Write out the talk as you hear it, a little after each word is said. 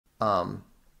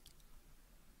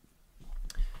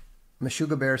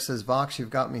Meshuggah Bear says, Vox, you've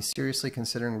got me seriously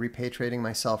considering repatriating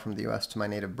myself from the U.S. to my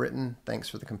native Britain. Thanks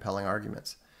for the compelling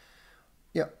arguments.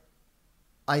 Yeah,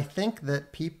 I think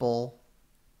that people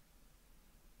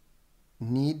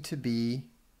need to be,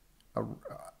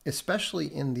 especially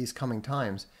in these coming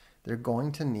times, they're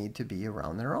going to need to be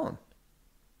around their own.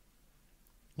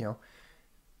 You know,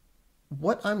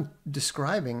 what I'm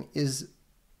describing is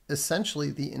essentially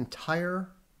the entire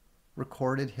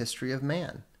recorded history of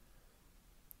man.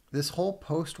 This whole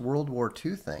post-World War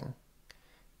II thing,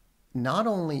 not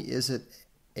only is it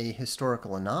a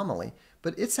historical anomaly,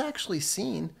 but it's actually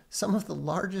seen some of the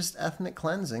largest ethnic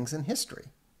cleansings in history.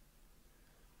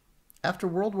 After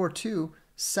World War II,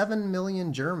 7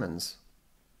 million Germans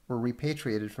were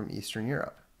repatriated from Eastern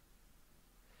Europe.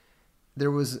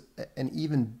 There was an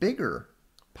even bigger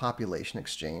population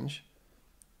exchange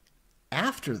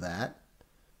after that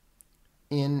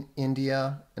in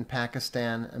India and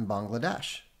Pakistan and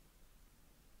Bangladesh.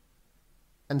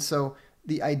 And so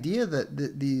the idea that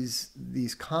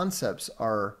these concepts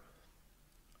are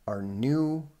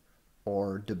new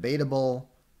or debatable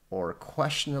or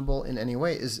questionable in any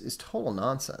way is total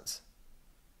nonsense.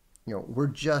 You know, we're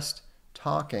just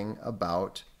talking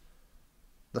about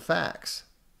the facts.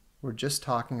 We're just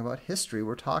talking about history.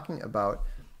 We're talking about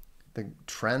the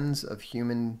trends of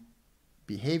human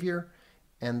behavior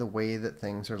and the way that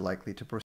things are likely to proceed.